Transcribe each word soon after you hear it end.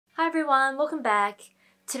everyone, welcome back.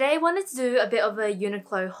 Today I wanted to do a bit of a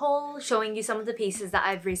Uniqlo haul, showing you some of the pieces that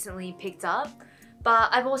I've recently picked up, but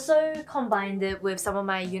I've also combined it with some of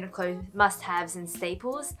my Uniqlo must-haves and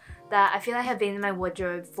staples that I feel like have been in my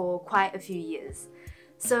wardrobe for quite a few years.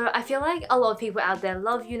 So I feel like a lot of people out there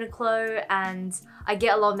love Uniqlo, and I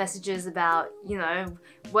get a lot of messages about,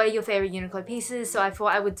 what are your favorite Uniqlo pieces, so I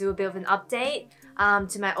thought I would do a bit of an update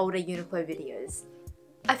to my older Uniqlo videos.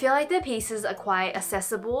 I feel like their pieces are quite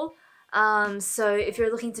accessible, so if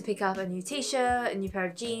you're looking to pick up a new t-shirt, a new pair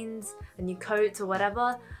of jeans, a new coat or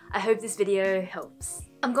whatever, I hope this video helps.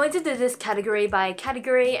 I'm going to do this category by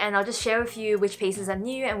category, and I'll just share with you which pieces are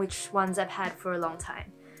new and which ones I've had for a long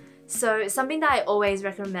time. So something that I always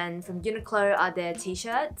recommend from Uniqlo are their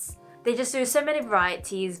t-shirts. They just do so many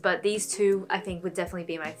varieties, but these two I think would definitely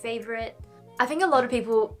be my favourite. I think a lot of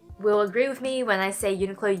people will agree with me when I say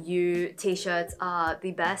Uniqlo U t-shirts are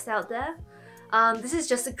the best out there. This is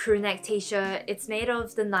just a crew neck t-shirt. It's made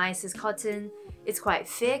of the nicest cotton. It's quite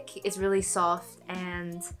thick, it's really soft,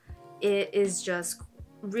 and it is just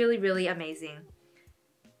really amazing.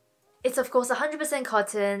 It's of course 100%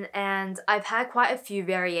 cotton, and I've had quite a few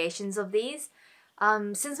variations of these.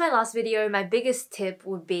 Since my last video, my biggest tip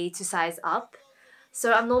would be to size up.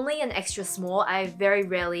 So I'm normally an extra small, I very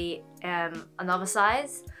rarely am another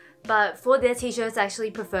size. But for their t-shirts, I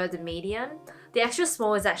actually prefer the medium. The extra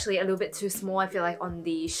small is actually a little bit too small, I feel like, on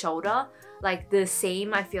the shoulder. Like the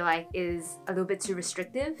seam, I feel like, is a little bit too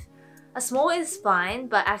restrictive. A small is fine,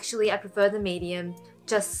 but actually I prefer the medium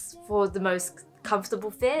just for the most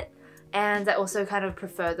comfortable fit. And I also kind of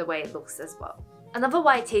prefer the way it looks as well. Another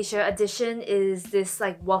white t-shirt addition is this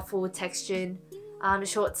like waffle textured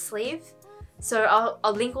short sleeve. So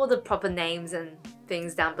I'll link all the proper names and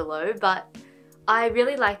things down below, but I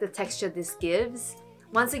really like the texture this gives.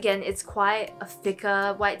 Once again, it's quite a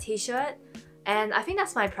thicker white t-shirt, and I think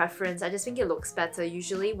that's my preference. I just think it looks better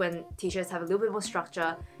usually when t-shirts have a little bit more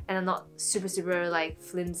structure and are not super like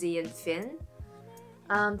flimsy and thin.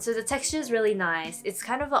 So the texture is really nice. It's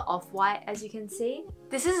kind of an off-white, as you can see.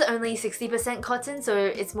 This is only 60% cotton, so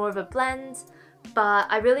it's more of a blend, but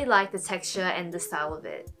I really like the texture and the style of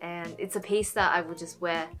it, and it's a piece that I would just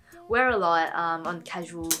wear a lot on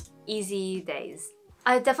casual, easy days.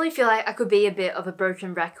 I definitely feel like I could be a bit of a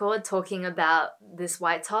broken record talking about this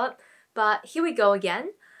white top, but here we go again.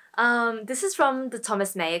 This is from the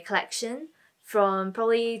Thomas Mayer collection from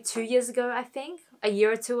probably 2 years ago, I think, a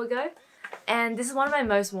year or two ago. And this is one of my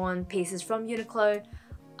most worn pieces from Uniqlo.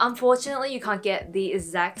 Unfortunately, you can't get the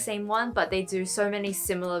exact same one, but they do so many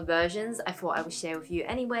similar versions, I thought I would share with you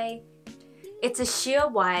anyway. It's a sheer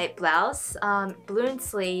white blouse, balloon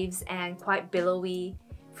sleeves, and quite billowy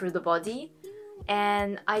through the body.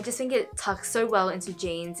 And I just think it tucks so well into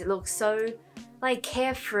jeans. It looks so like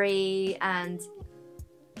carefree, and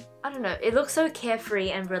I don't know, it looks so carefree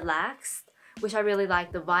and relaxed, which I really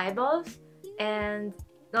like the vibe of. And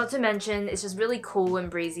not to mention, it's just really cool and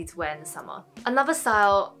breezy to wear in the summer. Another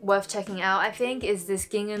style worth checking out, I think, is this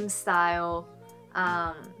gingham style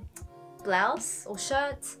blouse or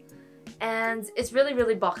shirt. And it's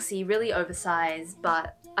really boxy, really oversized,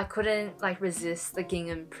 but I couldn't resist the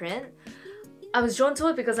gingham print. I was drawn to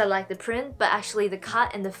it because I like the print, but actually the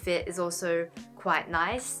cut and the fit is also quite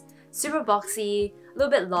nice. Super boxy, a little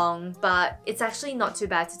bit long, but it's actually not too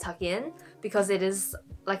bad to tuck in because it is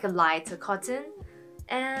like a lighter cotton.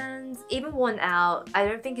 And even worn out, I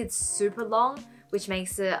don't think it's super long, which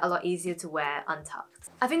makes it a lot easier to wear untucked.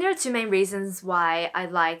 I think there are two main reasons why I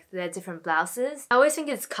like their different blouses. I always think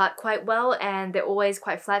it's cut quite well, and they're always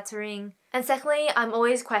quite flattering. And secondly, I'm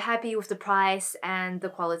always quite happy with the price and the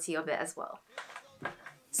quality of it as well.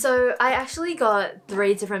 So I actually got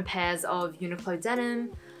 3 different pairs of Uniqlo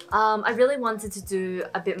denim. I really wanted to do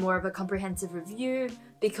a bit more of a comprehensive review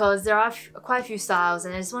because there are quite a few styles,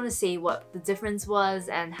 and I just want to see what the difference was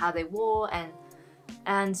and how they wore,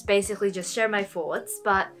 and basically just share my thoughts.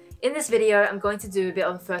 But in this video, I'm going to do a bit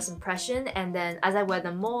of a first impression, and then as I wear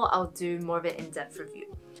them more, I'll do more of an in-depth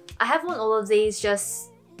review. I have worn all of these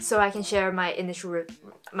just so I can share my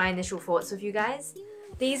initial thoughts with you guys.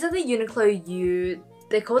 These are the Uniqlo U.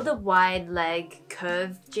 They're called the wide leg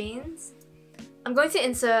curve jeans. I'm going to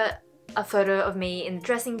insert a photo of me in the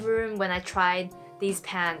dressing room when I tried these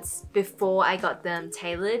pants before I got them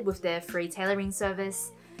tailored with their free tailoring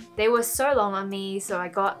service. They were so long on me, so I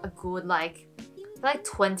got a good like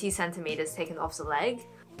 20 centimeters taken off the leg.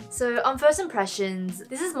 So on first impressions,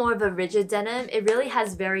 this is more of a rigid denim. It really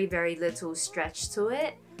has very little stretch to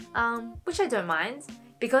it, which I don't mind.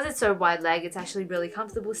 Because it's so wide leg, it's actually really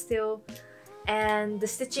comfortable still. And the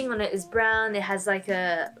stitching on it is brown. It has like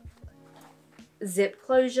a zip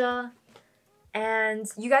closure, And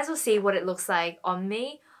you guys will see what it looks like on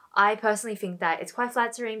me. I personally think that it's quite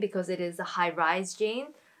flattering because it is a high-rise jean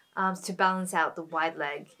to balance out the wide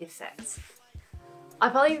leg effect. I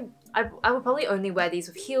would probably only wear these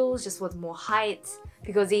with heels just with more height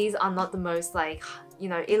because these are not the most like, you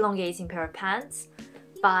know, elongating pair of pants.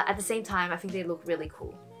 But at the same time, I think they look really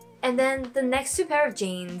cool. And then the next two pair of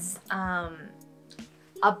jeans are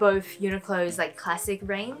both Uniqlo's like classic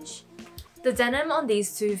range. The denim on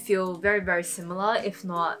these two feel very similar, if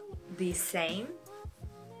not the same.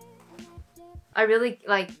 I really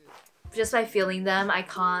like, just by feeling them, I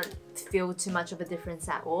can't feel too much of a difference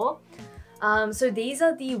at all. So these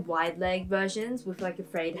are the wide leg versions with like a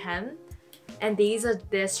frayed hem, and these are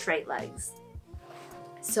their straight legs.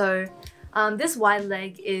 So this wide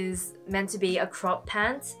leg is meant to be a crop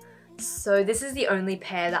pant. So this is the only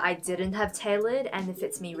pair that I didn't have tailored, and it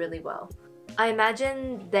fits me really well. I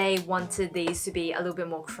imagine they wanted these to be a little bit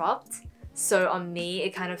more cropped, so on me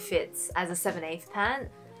it kind of fits as a 7/8 pant.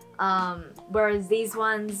 Whereas these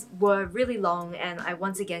ones were really long and I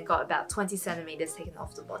once again got about 20 centimeters taken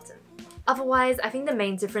off the bottom. Otherwise, I think the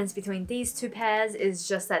main difference between these two pairs is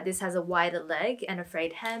just that this has a wider leg and a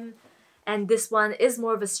frayed hem, and this one is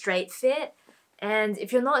more of a straight fit. And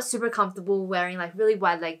if you're not super comfortable wearing like really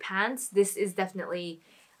wide leg pants, this is definitely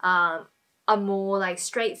a more like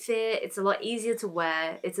straight fit. It's a lot easier to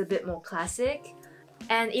wear, it's a bit more classic.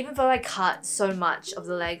 And even though I cut so much of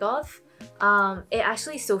the leg off, it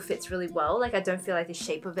actually still fits really well. Like, I don't feel like the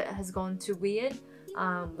shape of it has gone too weird,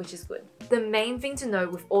 which is good. The main thing to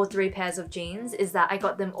note with all three pairs of jeans is that I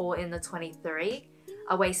got them all in the 23,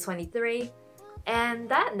 a waist 23, and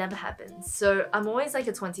that never happens. So I'm always like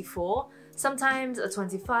a 24, sometimes a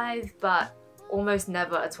 25, but almost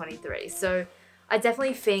never a 23. So I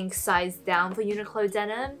definitely think size down for Uniqlo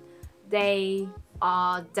denim, they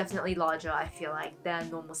are definitely larger, I feel like, than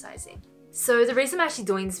normal sizing. So the reason I'm actually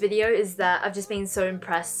doing this video is that I've just been so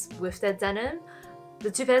impressed with their denim. The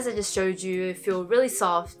two pairs I just showed you feel really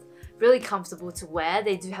soft, really comfortable to wear.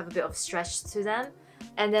 They do have a bit of stretch to them.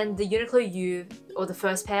 And then the Uniqlo U, or the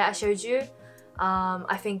first pair I showed you,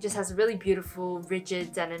 I think just has a really beautiful,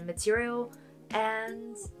 rigid denim material.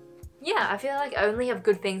 And yeah, I feel like I only have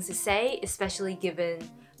good things to say, especially given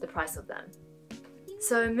the price of them.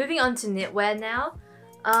 So moving on to knitwear now.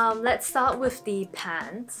 Let's start with the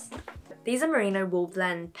pants. These are merino wool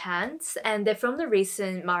blend pants, and they're from the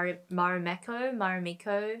recent Marimekko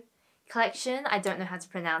collection. I don't know how to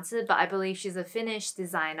pronounce it, but I believe she's a Finnish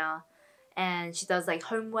designer, and she does like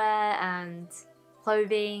homeware and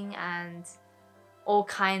clothing and all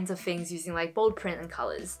kinds of things using like bold print and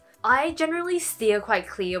colours. I generally steer quite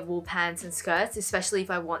clear of wool pants and skirts, especially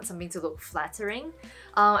if I want something to look flattering.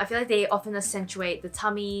 I feel like they often accentuate the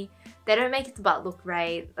tummy, they don't make the butt look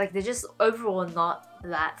great, like they're just overall not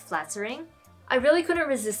that flattering. I really couldn't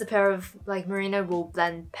resist a pair of like merino wool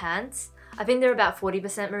blend pants. I think they're about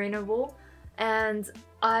 40% merino wool, and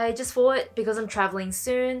I just thought because I'm traveling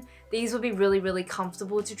soon, these would be really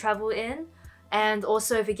comfortable to travel in. And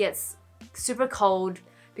also if it gets super cold,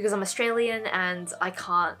 because I'm Australian and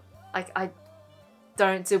I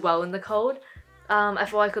don't do well in the cold, I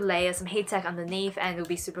thought I could layer some heat tech underneath and it'll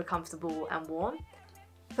be super comfortable and warm.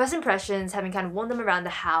 First impressions, having kind of worn them around the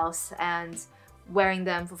house and wearing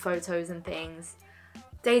them for photos and things,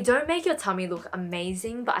 they don't make your tummy look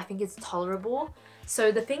amazing, but I think it's tolerable.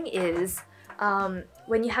 So the thing is,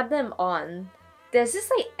 when you have them on, there's this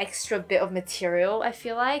like extra bit of material, I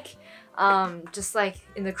feel like, just like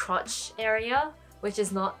in the crotch area, which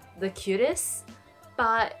is not the cutest.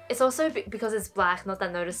 But it's also because it's black, not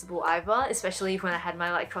that noticeable either, especially when I had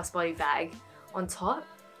my like crossbody bag on top.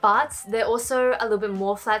 But they're also a little bit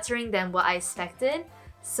more flattering than what I expected.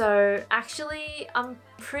 So actually, I'm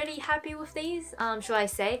pretty happy with these, should I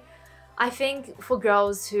say. I think for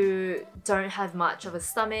girls who don't have much of a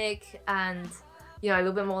stomach and, you know, a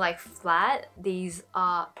little bit more like flat, these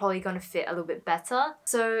are probably gonna fit a little bit better.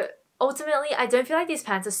 So ultimately, I don't feel like these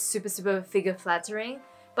pants are super figure flattering,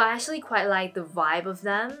 but I actually quite like the vibe of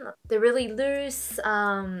them. They're really loose,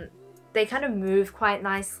 they kind of move quite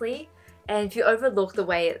nicely, and if you overlook the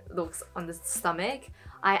way it looks on the stomach,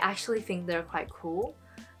 I actually think they're quite cool.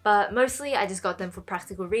 But mostly I just got them for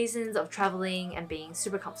practical reasons of traveling and being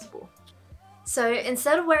super comfortable. So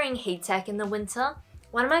instead of wearing heat tech in the winter,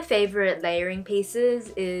 one of my favorite layering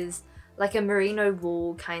pieces is like a merino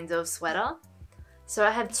wool kind of sweater. So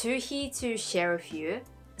I have two here to share with you.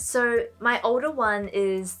 So my older one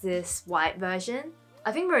is this white version.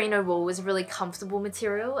 I think merino wool is a really comfortable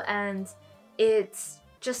material and it's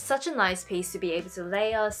just such a nice piece to be able to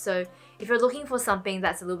layer. So if you're looking for something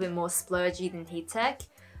that's a little bit more splurgy than heat tech,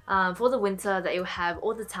 for the winter that you'll have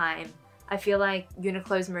all the time, I feel like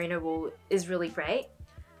Uniqlo's merino wool is really great.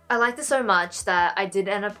 I liked it so much that I did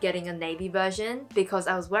end up getting a navy version because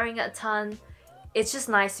I was wearing it a ton. It's just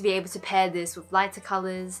nice to be able to pair this with lighter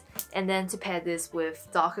colors and then to pair this with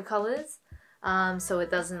darker colors. So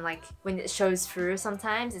it doesn't, like, when it shows through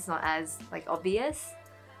sometimes, it's not as like obvious.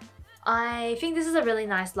 I think this is a really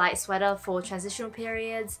nice light sweater for transitional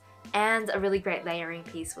periods and a really great layering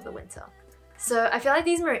piece for the winter. So I feel like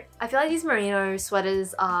these merino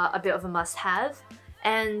sweaters are a bit of a must-have,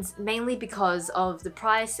 and mainly because of the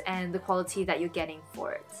price and the quality that you're getting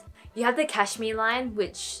for it. You have the cashmere line,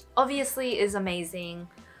 which obviously is amazing.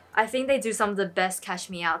 I think they do some of the best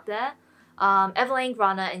cashmere out there. Everlane,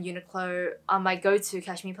 Grana and Uniqlo are my go-to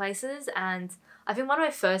cashmere places, and I think one of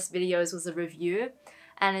my first videos was a review,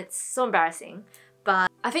 and it's so embarrassing.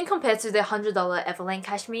 But I think compared to the $100 Everlane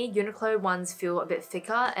cashmere, Uniqlo ones feel a bit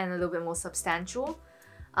thicker and a little bit more substantial.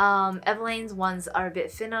 Everlane's ones are a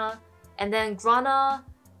bit thinner, and then Grana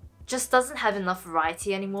just doesn't have enough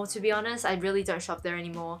variety anymore, to be honest. I really don't shop there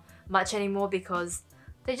much anymore because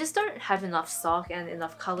they just don't have enough stock and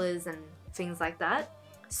enough colors and things like that.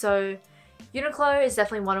 So Uniqlo is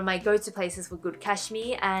definitely one of my go-to places for good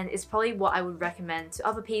cashmere, and it's probably what I would recommend to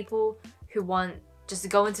other people who want just to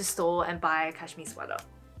go into store and buy a cashmere sweater.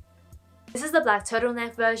 This is the black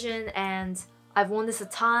turtleneck version, and I've worn this a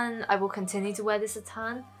ton. I will continue to wear this a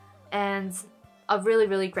ton, and a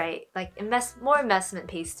really great, like, more investment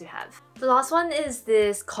piece to have. The last one is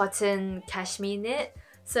this cotton cashmere knit.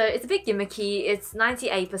 So it's a bit gimmicky. It's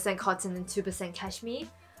 98% cotton and 2% cashmere.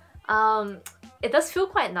 It does feel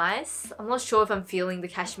quite nice. I'm not sure if I'm feeling the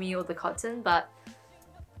cashmere or the cotton, but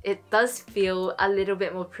it does feel a little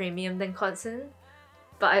bit more premium than cotton.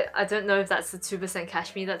 But I don't know if that's the 2%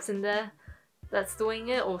 cashmere that's in there that's doing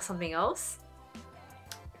it or something else.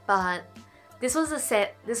 But this was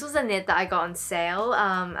a knit that I got on sale.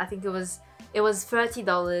 I think it was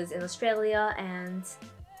 $30 in Australia, and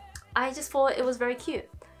I just thought it was very cute.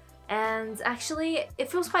 And actually, it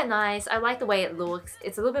feels quite nice. I like the way it looks.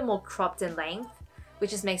 It's a little bit more cropped in length,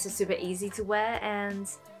 which just makes it super easy to wear. And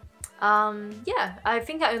yeah, I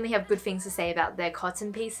think I only have good things to say about their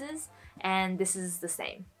cotton pieces, and this is the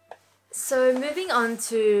same. So moving on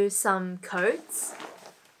to some coats.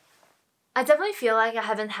 I definitely feel like I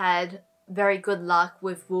haven't had very good luck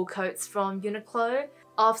with wool coats from Uniqlo.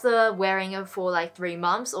 After wearing it for like 3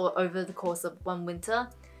 months or over the course of one winter,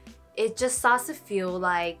 it just starts to feel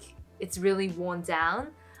like it's really worn down.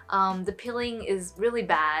 The pilling is really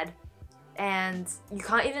bad, and you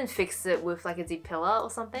can't even fix it with like a deep pillar or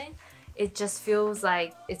something. It just feels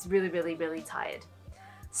like it's really tired.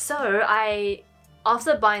 So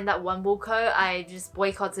after buying that one wool coat, I just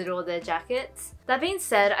boycotted all their jackets. That being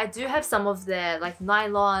said, I do have some of their like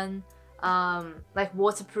nylon, like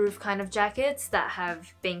waterproof kind of jackets that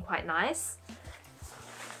have been quite nice.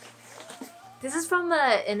 This is from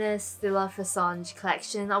the Ines de la Façange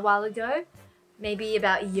collection a while ago, maybe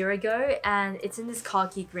about a year ago, and it's in this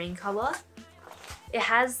khaki green color. It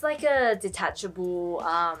has like a detachable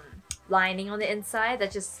lining on the inside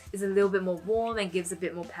that just is a little bit more warm and gives a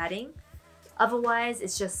bit more padding. Otherwise,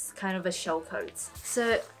 it's just kind of a shell coat.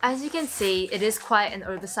 So as you can see, it is quite an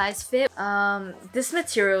oversized fit. This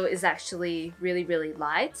material is actually really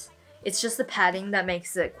light. It's just the padding that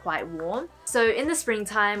makes it quite warm. So in the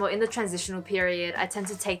springtime or in the transitional period, I tend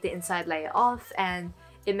to take the inside layer off, and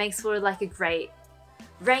it makes for like a great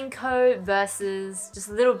raincoat versus just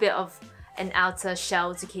a little bit of an outer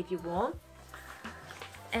shell to keep you warm.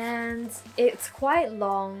 And it's quite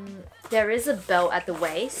long. There is a belt at the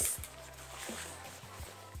waist.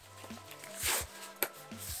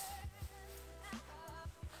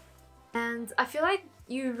 And I feel like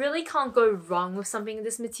you really can't go wrong with something in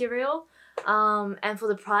this material. And for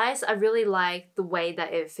the price, I really like the way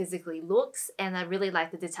that it physically looks, and I really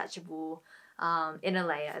like the detachable inner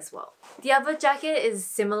layer as well. The other jacket is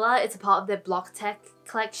similar. It's a part of their Block Tech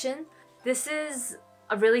collection. This is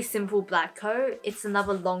a really simple black coat. It's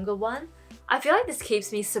another longer one. I feel like this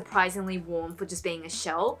keeps me surprisingly warm for just being a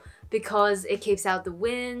shell because it keeps out the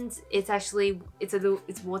wind.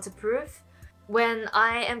 It's waterproof. When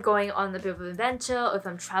I am going on a bit of an adventure or if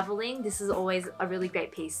I'm traveling, this is always a really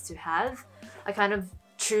great piece to have. I kind of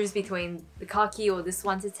choose between the khaki or this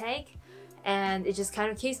one to take, and it just kind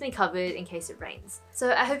of keeps me covered in case it rains.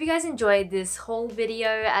 So I hope you guys enjoyed this whole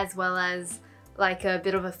video, as well as like a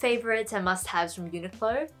bit of a favorite and must-haves from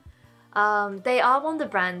Uniqlo. They are one of the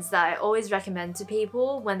brands that I always recommend to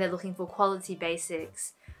people when they're looking for quality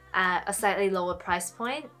basics at a slightly lower price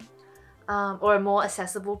point, or a more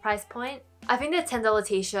accessible price point. I think their $10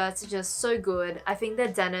 t-shirts are just so good. I think their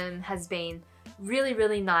denim has been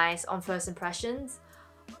really nice on first impressions.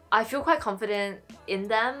 I feel quite confident in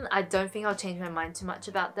them. I don't think I'll change my mind too much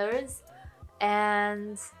about those.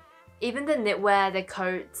 And even the knitwear, their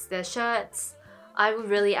coats, their shirts, I would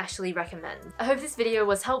really actually recommend. I hope this video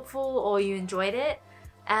was helpful or you enjoyed it.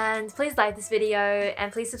 And please like this video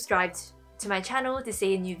and please subscribe to my channel to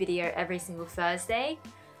see a new video every single Thursday.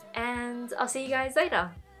 And I'll see you guys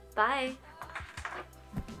later. Bye!